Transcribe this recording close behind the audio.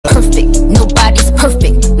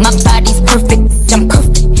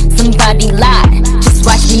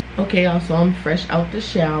y'all, so I'm fresh out the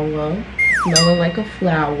shower, smelling like a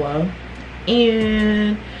flower,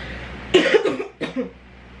 and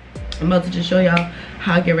I'm about to just show y'all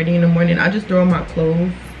how I get ready in the morning. I just throw on my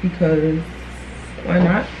clothes because why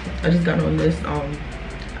not? I just got on this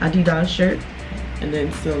Adidas shirt and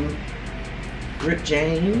then some Ripped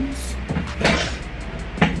James.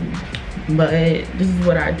 But this is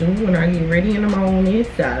what I do when I get ready in the morning.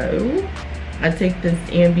 So I take this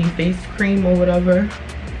Ambi face cream or whatever.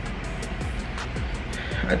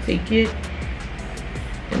 I take it,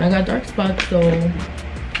 and I got dark spots, so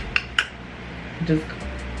just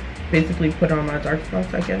basically put on my dark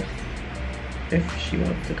spots, I guess, if she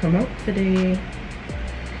wants to come out today.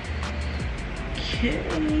 Okay.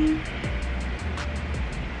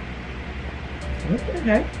 What the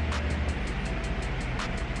heck?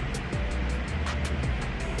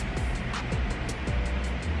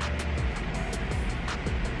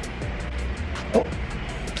 Oh.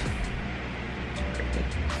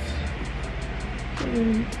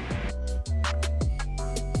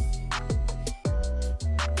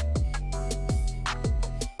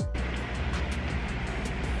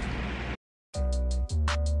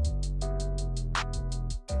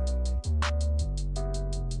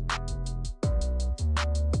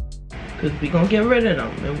 Cause we gonna get rid of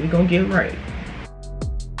them and we gonna get right.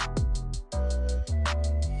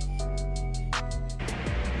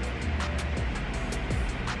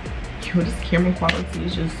 Yo, this camera quality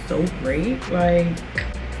is just so great, like.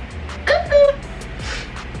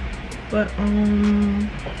 But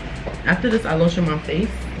after this, I lotion my face.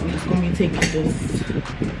 I'm just gonna be taking this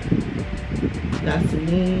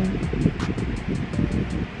Vaseline.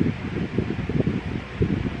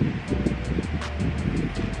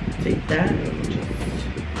 Take that and just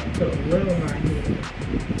put a little on my head.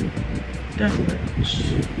 That much.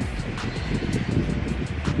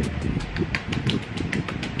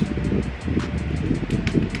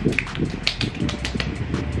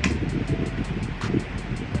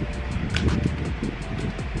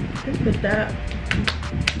 Put that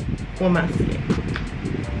on my skin.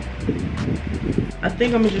 I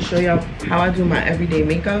think I'm gonna just show y'all how I do my everyday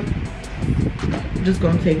makeup. I'm just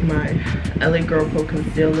gonna take my LA Girl Pro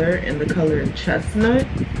concealer in the color Chestnut,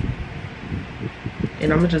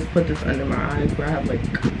 and I'm gonna just put this under my eyes where I have like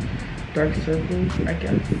dark circles, I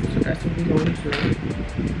guess. So that's what we're going to do.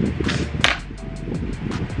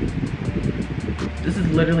 This is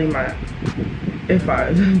literally my, if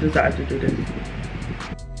I decide to do this.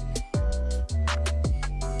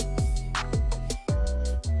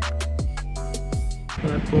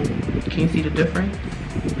 But boom, can you see the difference?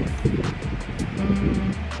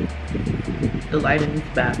 The lighting is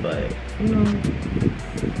bad, but you know,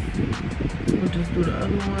 we'll just do the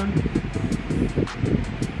other one.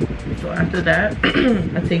 So after that,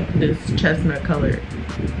 I take this chestnut colored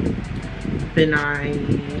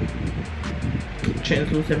benign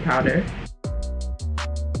translucent powder.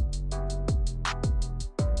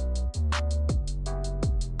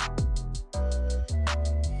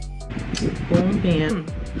 Boom, bam.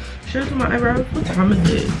 Should I do my eyebrows? What time is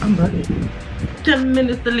it? I'm bugging. 10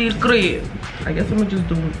 minutes to leave crib. I guess I'm gonna just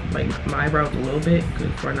do like my eyebrows a little bit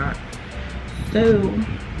because we're not. So,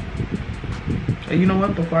 you know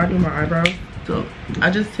what? Before I do my eyebrows, so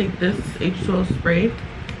I just take this H2O spray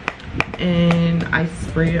and I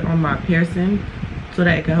spray it on my piercing so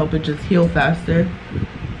that it can help it just heal faster.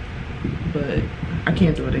 But I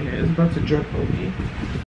can't do it in here. It's about to drip over.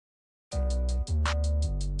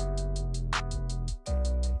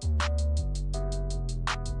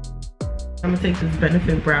 I'm gonna take this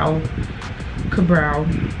Benefit Brow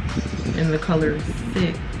in the color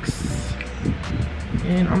 6,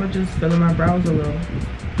 and I'm gonna just fill in my brows a little.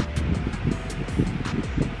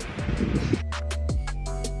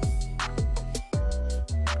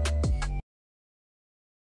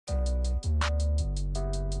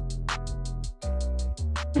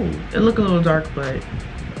 Ooh, it look a little dark, but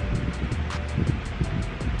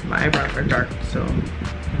my eyebrows are dark, so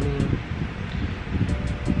I mean,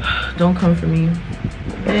 don't come for me.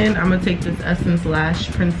 And I'm gonna take this Essence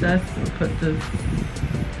Lash Princess and put this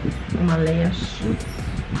on my lashes.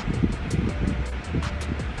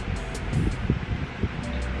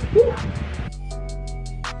 Woo.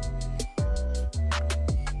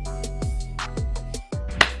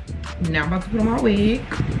 Now I'm about to put on my wig.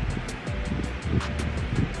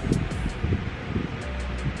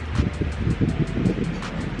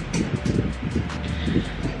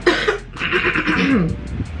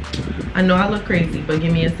 I know I look crazy, but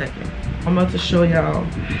give me a second. I'm about to show y'all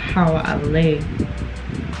how I lay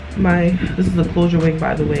my, this is a closure wig,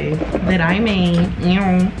 by the way, that I made.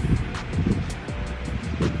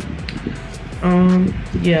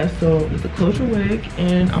 Yeah, so it's a closure wig,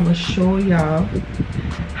 and I'm gonna show y'all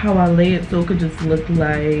how I lay it so it could just look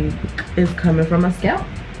like it's coming from my scalp.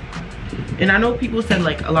 And I know people said,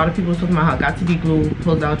 like, a lot of people talking about how got to be glue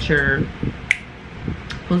pulls out your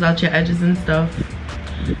edges and stuff.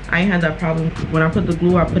 I ain't had that problem. When I put the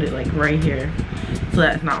glue, I put it like right here so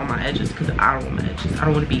that it's not on my edges, because I don't want my edges. I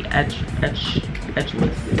don't want to be edgeless.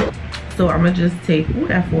 So I'm gonna just take, ooh,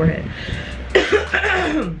 that forehead.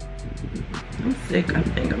 I'm sick. I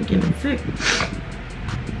think I'm getting sick.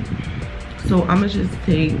 So I'm gonna just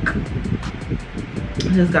take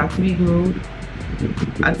this got to be glued.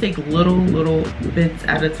 I take little bits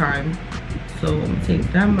at a time. So I'm gonna take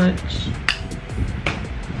that much,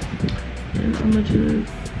 and I'm gonna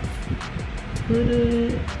just put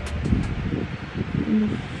it in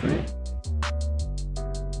the front.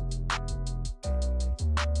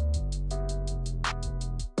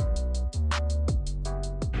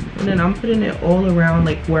 And then I'm putting it all around,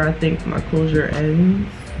 like where I think my closure ends,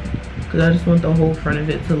 because I just want the whole front of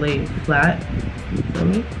it to lay flat. Feel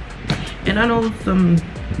me? And I know some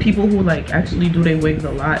people who like actually do their wigs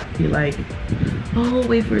a lot be like, oh,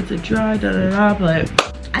 wait for it to dry, da da da, but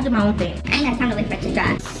I do my own thing. I ain't got time to wait for it to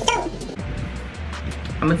dry.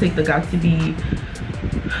 I'm gonna take the got to be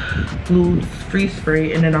glue freeze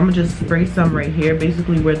spray, and then I'm gonna just spray some right here,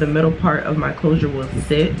 basically where the middle part of my closure will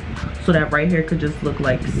sit, so that right here could just look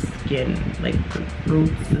like skin, like the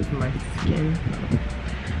roots is my skin.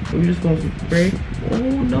 So we're just gonna spray. Oh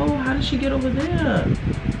no, how did she get over there?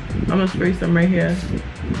 I'm gonna spray some right here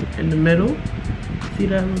in the middle. See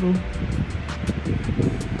that little?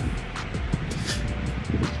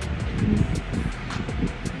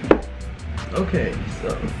 Okay,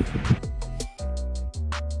 so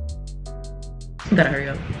gotta hurry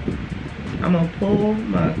up. I'm gonna pull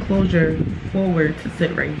my closure forward to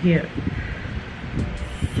sit right here.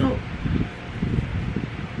 So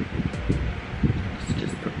let's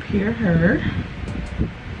just prepare her,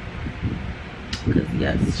 because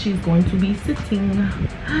yes, she's going to be sitting.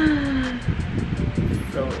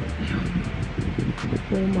 So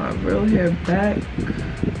pull my real hair back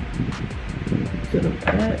to the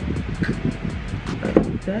back,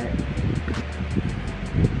 like that.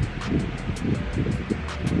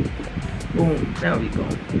 Boom, there we go.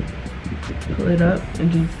 Pull it up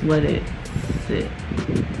and just let it sit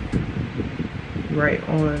right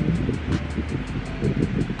on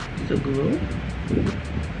the glue.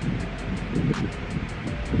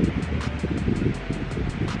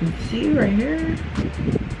 You see right here?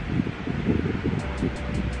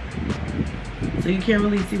 So you can't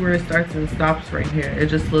really see where it starts and stops right here. It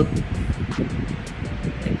just looks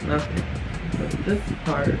like nothing. But this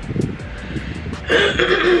part,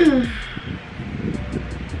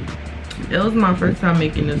 it was my first time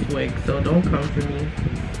making this wig, so don't come for me.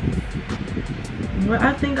 But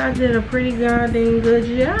I think I did a pretty goddamn good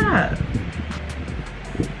job.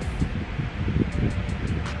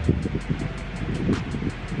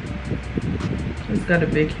 It's got a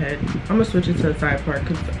big head. I'm gonna switch it to the side part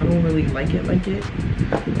because I don't really like it like it.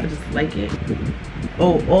 I just like it.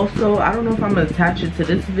 Oh, also, I don't know if I'm gonna attach it to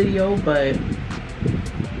this video, but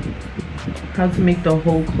how to make the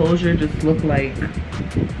whole closure just look like,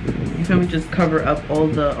 you feel me, just cover up all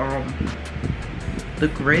the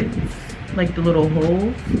grids, like the little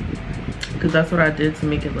holes, because that's what I did to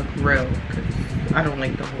make it look real, because I don't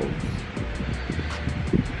like the holes.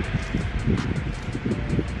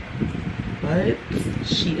 But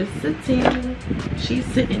she is sitting. She's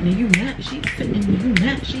sitting and you not. She's sitting and you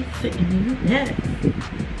not. She's sitting and you not.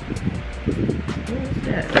 What's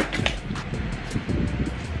that?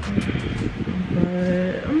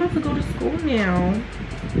 But I'm about to go to school now.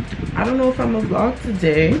 I don't know if I'm gonna vlog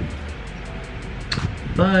today,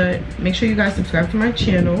 but make sure you guys subscribe to my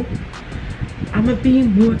channel. I'm gonna be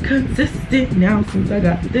more consistent now since I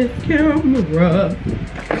got this camera.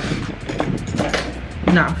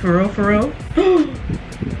 Nah, for real, for real.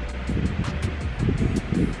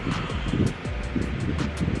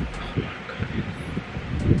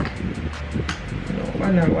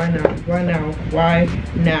 Why now? Why now? Why now? Why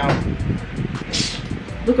now?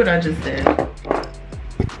 Look what I just did.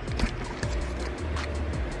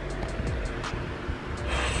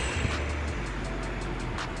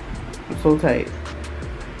 I'm so tight.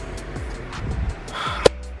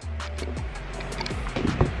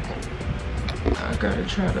 I gotta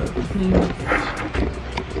try to clean this up.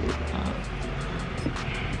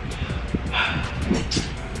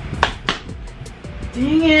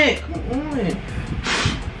 Dang it, come on.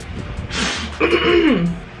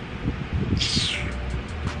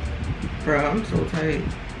 Bro, I'm so tight.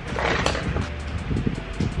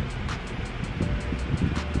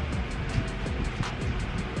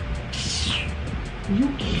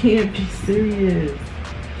 can't be serious.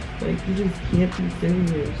 Like, you just can't be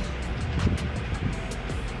serious.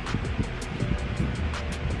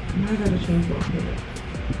 Now I gotta change my hair.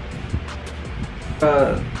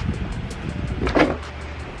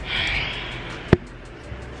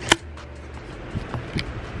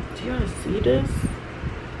 Do y'all see this?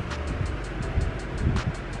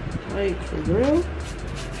 Like, for real?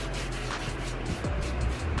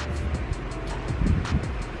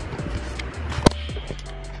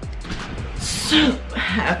 So,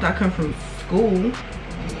 after I come from school,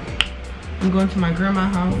 I'm going to my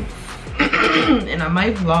grandma's house. And I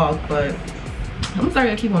might vlog, but I'm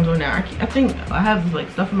sorry I keep on doing that. I think I have like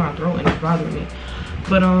stuff in my throat and it's bothering me.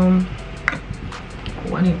 But oh,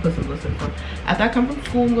 I need to put some listen for. After I come from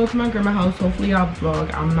school and go to my grandma's house, hopefully I'll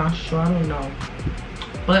vlog. I'm not sure, I don't know.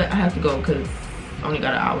 But I have to go because I only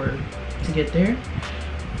got an hour to get there.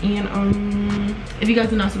 And if you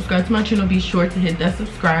guys are not subscribed to my channel, be sure to hit that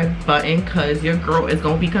subscribe button, because your girl is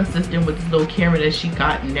gonna be consistent with this little camera that she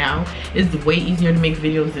got now. It's way easier to make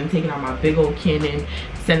videos than taking out my big old Canon,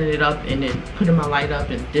 setting it up, and then putting my light up,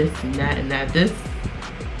 and this and that and that. This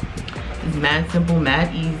is mad simple,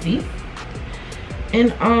 mad easy.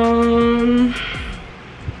 And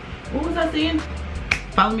what was I saying?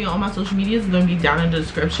 Follow me on all my social medias. It's gonna be down in the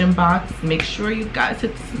description box. Make sure you guys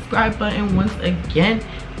hit the subscribe button once again,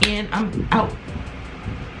 and I'm out.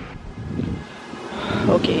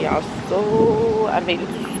 Okay, y'all, so I made it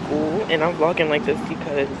to school, and I'm vlogging like this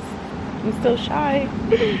because I'm still shy.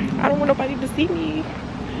 I don't want nobody to see me.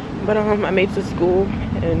 But I made it to school,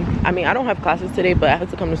 and I mean, I don't have classes today, but I had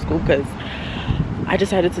to come to school because I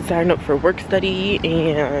decided to sign up for work study,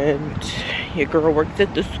 and your girl works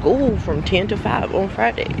at the school from 10 to 5 on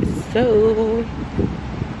Fridays. So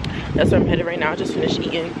that's where I'm headed right now. I just finished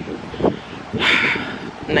eating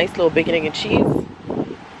nice little bacon, egg, and cheese,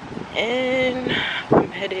 and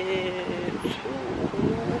I'm headed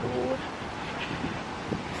to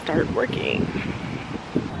start working.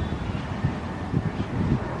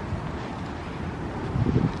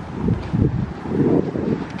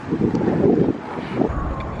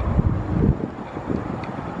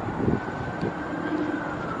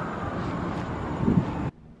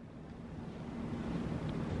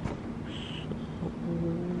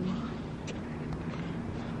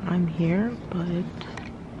 I'm here, but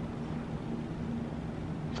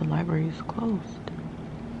the library is closed.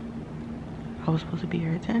 I was supposed to be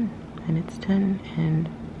here at 10, and it's 10, and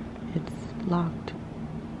it's locked.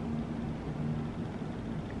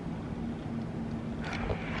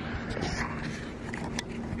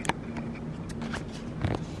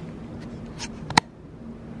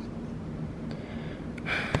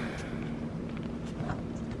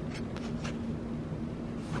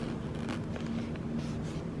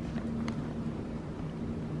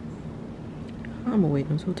 I'm gonna wait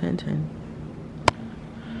until 10:10.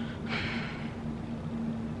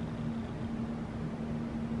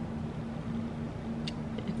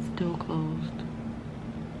 It's still closed.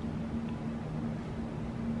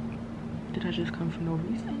 Did I just come for no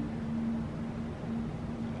reason?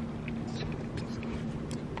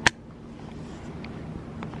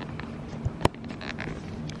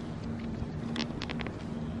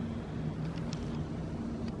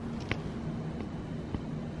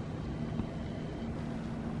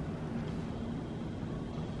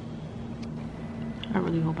 I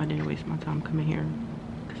really hope I didn't waste my time coming here,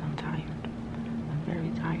 because I'm tired. I'm very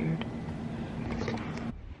tired.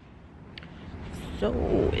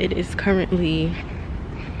 So it is currently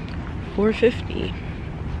 4:50.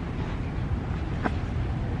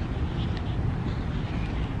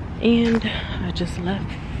 And I just left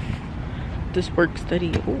this work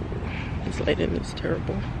study. Oh, this lighting is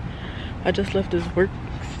terrible. I just left this work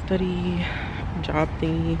study job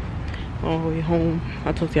thingy on my way home.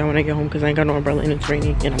 I'll talk to y'all when I get home because I ain't got no umbrella and it's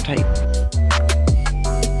raining and I'm tight.